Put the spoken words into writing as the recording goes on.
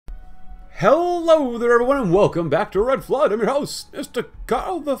Hello there, everyone, and welcome back to Red Flood. I'm your host, Mr.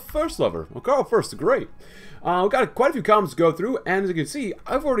 Karl the First Lover. Well, Karl First, the Great. We've got quite a few comments to go through, and as you can see,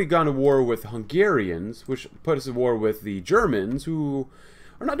 I've already gone to war with Hungarians, which put us at war with the Germans, who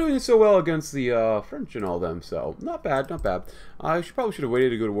are not doing so well against the French and all them, so not bad, not bad. I probably should have waited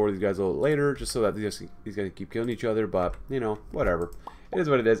to go to war with these guys a little later, just so that these guys keep killing each other, but, you know, whatever. It is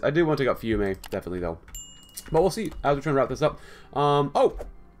what it is. I do want to take out Fiume, definitely, though. But we'll see as we're trying to wrap this up. Oh!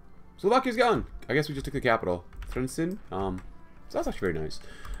 Slovakia's gone. I guess we just took the capital, Trenčín. So that's actually very nice.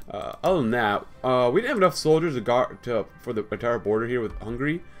 Other than that, we didn't have enough soldiers for the entire border here with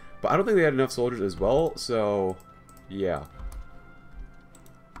Hungary, but I don't think they had enough soldiers as well. So, yeah.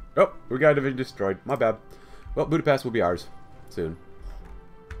 Oh, we got a division destroyed. My bad. Well, Budapest will be ours soon.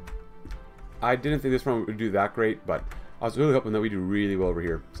 I didn't think this one would do that great, but I was really hoping that we do really well over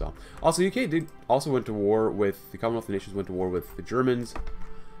here. So, also UK also went to war with the Commonwealth of Nations, went to war with the Germans.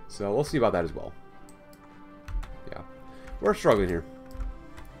 So we'll see about that as well. Yeah. We're struggling here.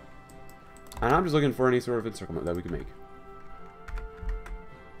 And I'm just looking for any sort of encirclement that we can make.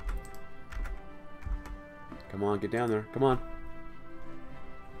 Come on, get down there. Come on.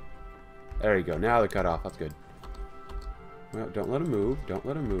 There you go. Now they're cut off. That's good. Well, don't let them move. Don't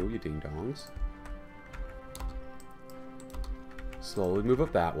let them move, you ding-dongs. Slowly move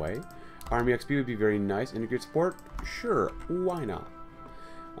up that way. Army XP would be very nice. Integrate support? Sure. Why not?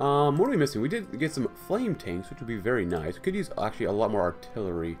 What are we missing? We did get some flame tanks, which would be very nice. We could use actually a lot more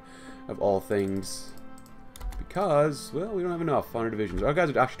artillery, of all things, because, well, we don't have enough on our divisions. Our guys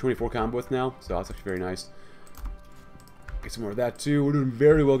are actually 24 combo with now, so that's actually very nice. Get some more of that too. We're doing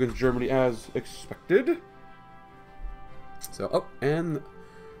very well against Germany as expected. So, oh, and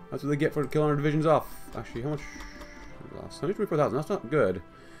that's what they get for killing our divisions off. Actually, how much? We lost 124,000. That's not good,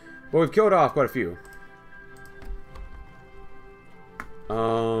 but we've killed off quite a few.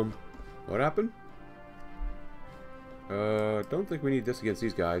 What happened? Don't think we need this against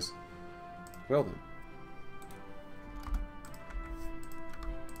these guys. Well then.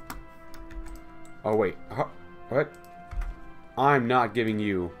 Oh wait, what? I'm not giving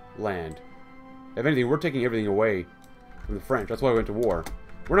you land. If anything, we're taking everything away from the French. That's why we went to war.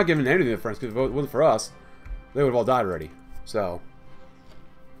 We're not giving anything to the French, because if it wasn't for us, they would have all died already. So.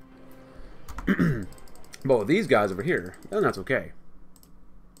 But with these guys over here, then that's okay.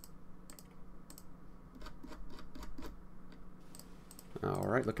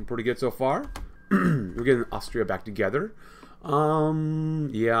 Alright, looking pretty good so far. We're getting Austria back together.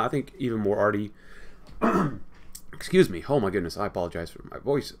 Yeah, I think even more arty. Excuse me. Oh my goodness, I apologize for my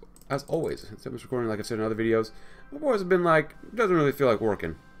voice. As always, since I was recording, like I said in other videos, my voice has been like, doesn't really feel like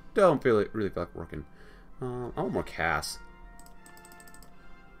working. Don't really feel like working. I want more Cass.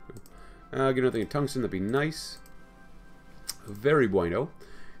 Get another thing in tungsten, that'd be nice. Very bueno.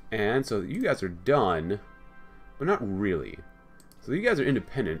 And so you guys are done, but not really. So you guys are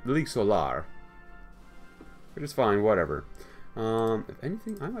independent. League Solar. Which is fine, whatever. If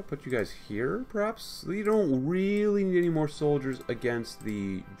anything, I might put you guys here, perhaps. You don't really need any more soldiers against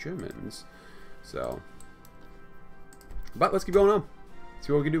the Germans. So. But let's keep going on.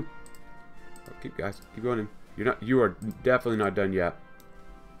 See what we can do. Oh, keep guys, keep going in. You are definitely not done yet.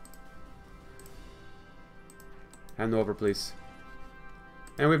 Hand them over, please.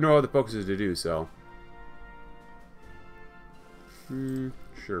 And we have no other focuses to do, so.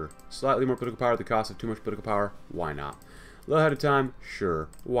 Sure. Slightly more political power at the cost of too much political power. Why not? A little ahead of time. Sure.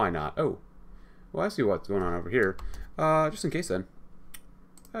 Why not? Oh. Well, I see what's going on over here. Just in case then.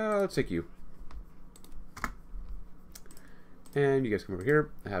 Let's take you. And you guys come over here.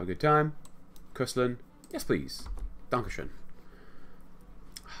 Have a good time. Kuslan. Yes, please. Dankeschön.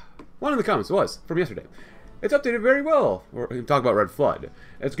 One of the comments was from yesterday. It's updated very well. We're going to talk about Red Flood.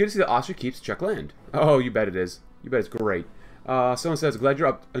 It's good to see that Austria keeps Czech land. Oh, you bet it is. You bet it's great. Someone says, glad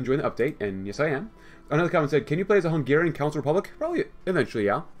you're enjoying the update, and yes I am. Another comment said, can you play as a Hungarian Council Republic? Probably, eventually,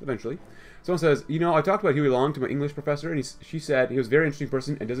 yeah, eventually. Someone says, you know, I talked about Huey Long to my English professor, and she said he was a very interesting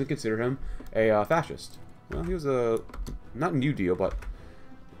person and doesn't consider him a fascist. Well, he was a, not a New Deal, but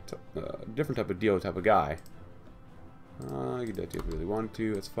a different type of deal type of guy. I could do that if you really wanted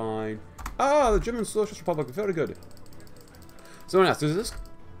to, that's fine. Ah, the German Socialist Republic, very good. Someone asked, does this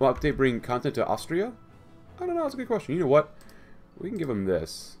update bring content to Austria? I don't know, that's a good question. You know what? We can give them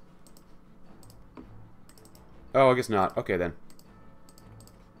this. Oh, I guess not. Okay, then.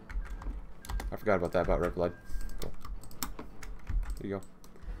 I forgot about that, about Red Blood. Cool. There you go.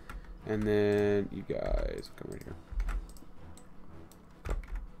 And then you guys come right here. Cool.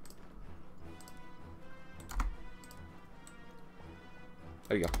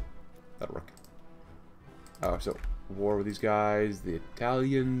 There you go. That'll work. Oh, so war with these guys, the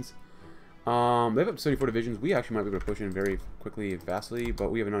Italians. They have up to 74 divisions. We actually might be able to push in very quickly and fastly,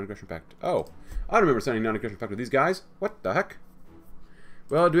 but we have a non-aggression pact. Oh, I don't remember signing a non-aggression pact with these guys. What the heck?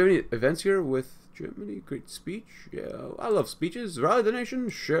 Well, do we have any events here with Germany? Great speech. Yeah, I love speeches. Rally the nation?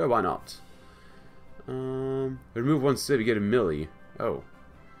 Sure, why not? Remove one city, get a milli. Oh.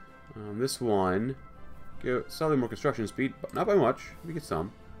 This one, get slightly more construction speed, but not by much. We get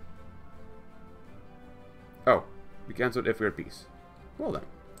some. Oh, we cancelled if we're at peace. Well then.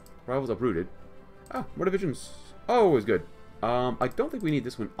 Rivals uprooted. Ah, more divisions. Oh, always good. I don't think we need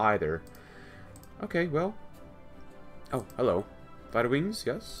this one either. Okay, well. Oh, hello. Fighter wings,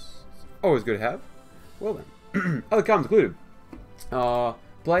 yes. Always good to have. Well then. Other comments included.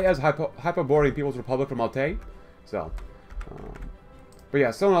 Play as Hyperborean People's Republic from Malte. So, but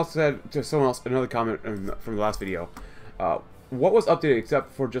yeah, someone else said, another comment from the last video. What was updated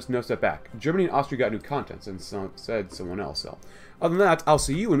except for just no step back? Germany and Austria got new contents, and said someone else. So, other than that, I'll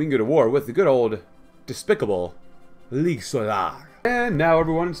see you when we can go to war with the good old, despicable Ligue Solar. And now,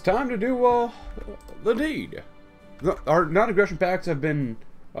 everyone, it's time to do the deed. Our non-aggression pacts have been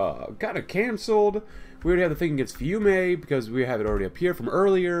kind of canceled. We already have the thing against Fiume because we have it already up here from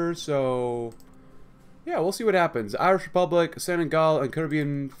earlier. So, yeah, we'll see what happens. Irish Republic, Senegal, and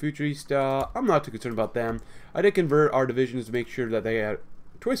Caribbean Futurista. I'm not too concerned about them. I did convert our divisions to make sure that they had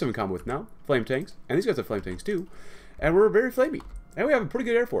 27 combat with now. Flame tanks. And these guys have flame tanks too. And we're very flamey. And we have a pretty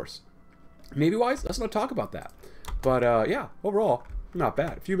good air force. Navy-wise, let's not talk about that. But, yeah, overall, not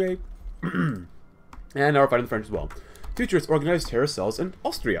bad. Fiume. And now we're fighting the French as well. Futurists organized terrorist cells in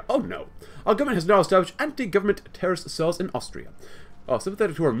Austria. Oh no. Our government has now established anti-government terrorist cells in Austria.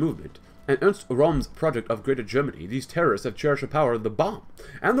 Sympathetic to our movement and Ernst Röhm's project of Greater Germany, these terrorists have cherished the power of the bomb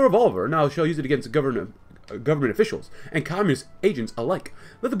and the revolver, now shall use it against government officials and communist agents alike.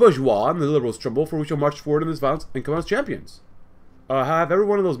 Let the bourgeois and the liberals tremble, for we shall march forward in this violence and come out as champions. Have every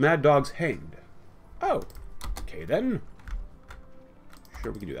one of those mad dogs hanged. Oh. Okay then.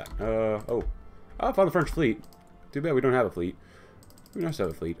 Sure, we can do that. Oh. I found the French fleet. Too bad we don't have a fleet. We must have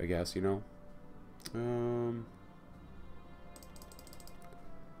a fleet, I guess, you know.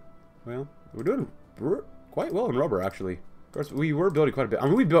 Well, we're doing quite well in rubber, actually. Of course, we were building quite a bit. I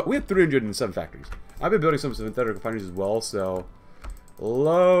mean, we had 307 factories. I've been building some synthetic refineries as well, so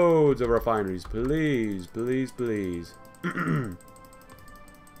loads of refineries. Please, please, please.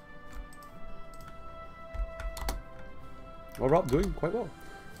 Overall, doing quite well.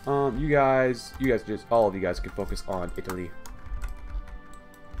 You guys just, all of you guys can focus on Italy.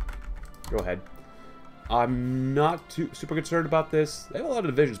 Go ahead. I'm not super concerned about this. They have a lot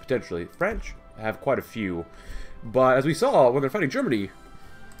of divisions, potentially. French have quite a few. But as we saw, when they're fighting Germany,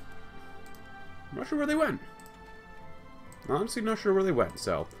 I'm not sure where they went. Honestly, not sure where they went.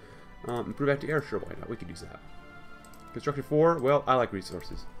 So, improve anti-air, sure, why not? We could use that. Construction 4, well, I like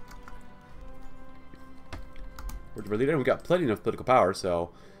resources. We're leading, we got plenty of political power, so,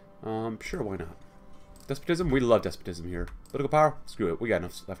 sure, why not? Despotism, we love despotism here. Political power, screw it, we got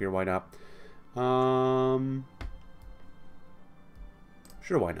enough stuff here, why not?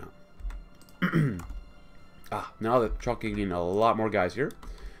 Sure, why not? Now they're chucking in a lot more guys here.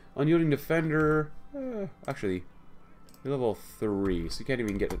 Unyielding defender, actually, you're level 3, so you can't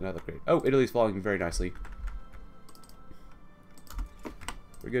even get another upgrade. Oh, Italy's falling very nicely.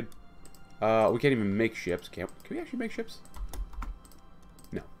 We're good. We can't even make ships. Can we actually make ships?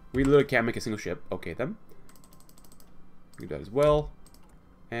 No. We literally can't make a single ship. Okay, then. We do that as well.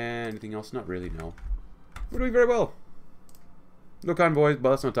 And anything else? Not really, no. We're doing very well. No convoys, but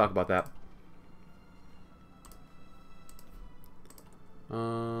let's not talk about that.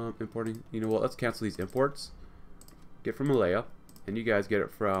 Importing. You know what? Let's cancel these imports. Get from Malaya. And you guys get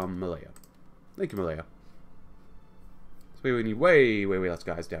it from Malaya. Thank you, Malaya. So we need way less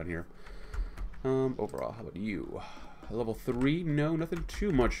guys down here. Overall, how about you? Level 3? No, nothing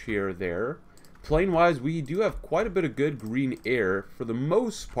too much here or there. Plane-wise, we do have quite a bit of good green air, for the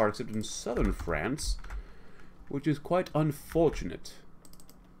most part, except in southern France, which is quite unfortunate.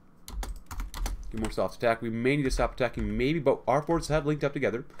 Get more soft attack. We may need to stop attacking, maybe, but our forces have linked up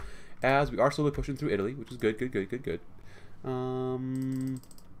together, as we are slowly pushing through Italy, which is good.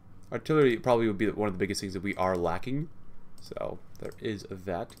 Artillery probably would be one of the biggest things that we are lacking, so there is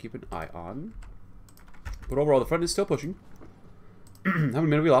that to keep an eye on. But overall, the front is still pushing. How many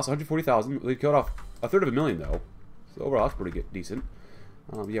men have we lost? 140,000. We killed off 1/3 though. So overall, that's pretty good, decent.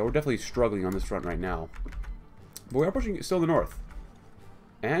 Yeah, we're definitely struggling on this front right now. But we are pushing still in the north.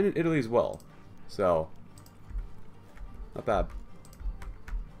 And in Italy as well. So, not bad.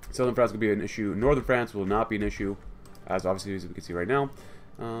 Southern France will be an issue. Northern France will not be an issue. As obviously as we can see right now.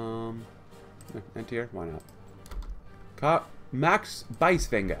 Anti-air? Why not? Max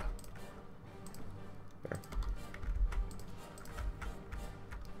Beisfinger.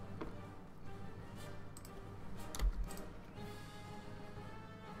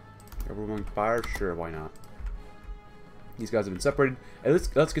 Overwhelming fire? Sure, why not? These guys have been separated. And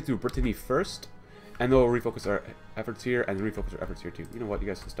let's get through Brittany first. And then we'll refocus our efforts here, and then refocus our efforts here too. You know what? You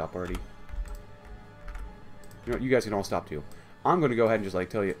guys can stop already. You know what? You guys can all stop too. I'm going to go ahead and just like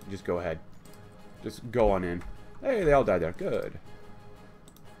tell you, just go ahead. Just go on in. Hey, they all died there. Good.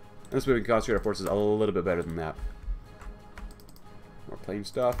 And this way we can concentrate our forces a little bit better than that. More plain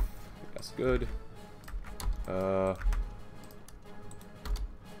stuff. That's good. One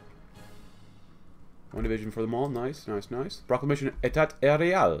division for them all. Nice, nice, nice. Proclamation Etat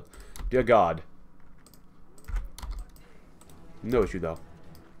Aerial. Dear God. No issue, though.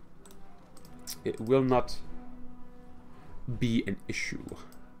 It will not be an issue.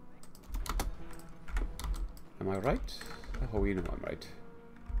 Am I right? Oh, we know I'm right.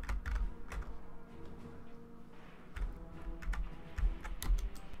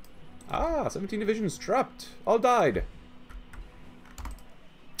 Ah, 17 divisions trapped. All died.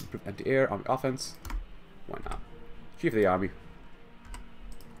 Improve anti-air, army offense. Why not? Chief of the army.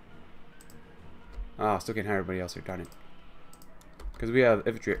 Ah, still can't hire everybody else here, darn it. Because we have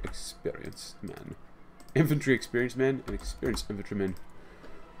infantry experienced men. Infantry experienced men and experienced infantrymen.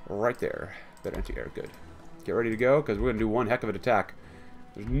 Right there. Better anti-air, good. Get ready to go, because we're going to do one heck of an attack.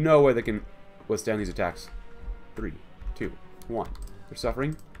 There's no way they can withstand these attacks. 3, 2, 1. They're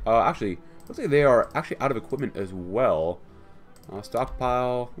suffering. Actually, looks like they are actually out of equipment as well.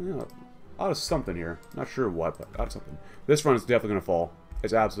 Stockpile. Yeah, out of something here. Not sure what, but out of something. This front is definitely going to fall.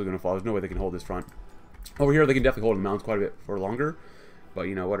 It's absolutely going to fall. There's no way they can hold this front. Over here, they can definitely hold the mountains quite a bit for longer. But,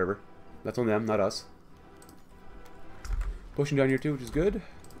 you know, whatever. That's on them, not us. Pushing down here, too, which is good.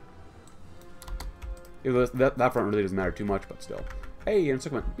 Even though that front really doesn't matter too much, but still. Hey,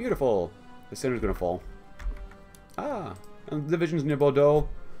 encirclement. Beautiful. The center's going to fall. Ah. And the divisions near Bordeaux.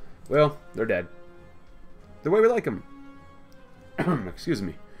 Well, they're dead. The way we like them. Excuse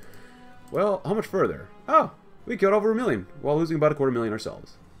me. Well, how much further? Oh, we killed over 1 million, while losing about 250,000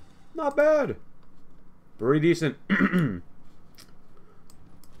 ourselves. Not bad. Pretty decent.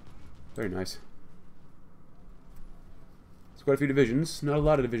 Very nice. It's quite a few divisions. Not a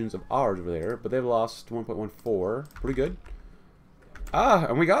lot of divisions of ours over there, but they've lost 1.14. Pretty good. Ah,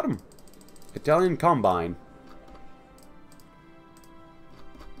 and we got them. Italian Combine.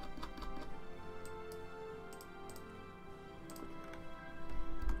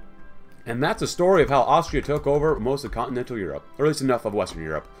 And that's a story of how Austria took over most of continental Europe, or at least enough of Western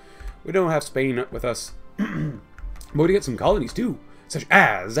Europe. We don't have Spain with us, but we get some colonies too, such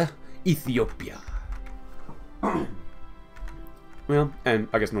as Ethiopia. Well, and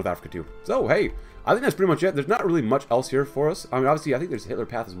I guess North Africa too. So, hey, I think that's pretty much it. There's not really much else here for us. I mean, obviously, I think there's Hitler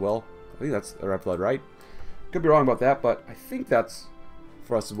Path as well. I think that's a Red Flood, right? Could be wrong about that, but I think that's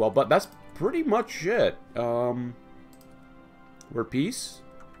for us as well. But that's pretty much it. We're peace.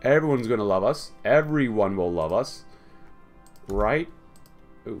 Everyone's gonna love us. Everyone will love us. Right?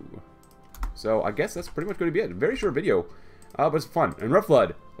 Ooh. So, I guess that's pretty much going to be it. A very short video. But it's fun. And Red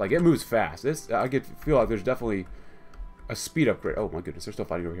Flood, like, it moves fast. I feel like there's definitely a speed upgrade. Oh my goodness, they're still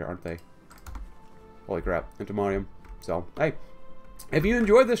fighting over here, aren't they? Holy crap. Antimonium. So, hey. If you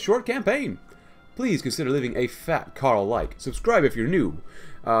enjoyed this short campaign, please consider leaving a fat Karl like. Subscribe if you're new.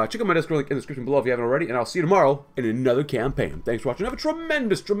 Check out my Discord link in the description below if you haven't already, and I'll see you tomorrow in another campaign. Thanks for watching. Have a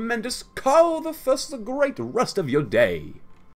tremendous, tremendous Karl the First the Great rest of your day.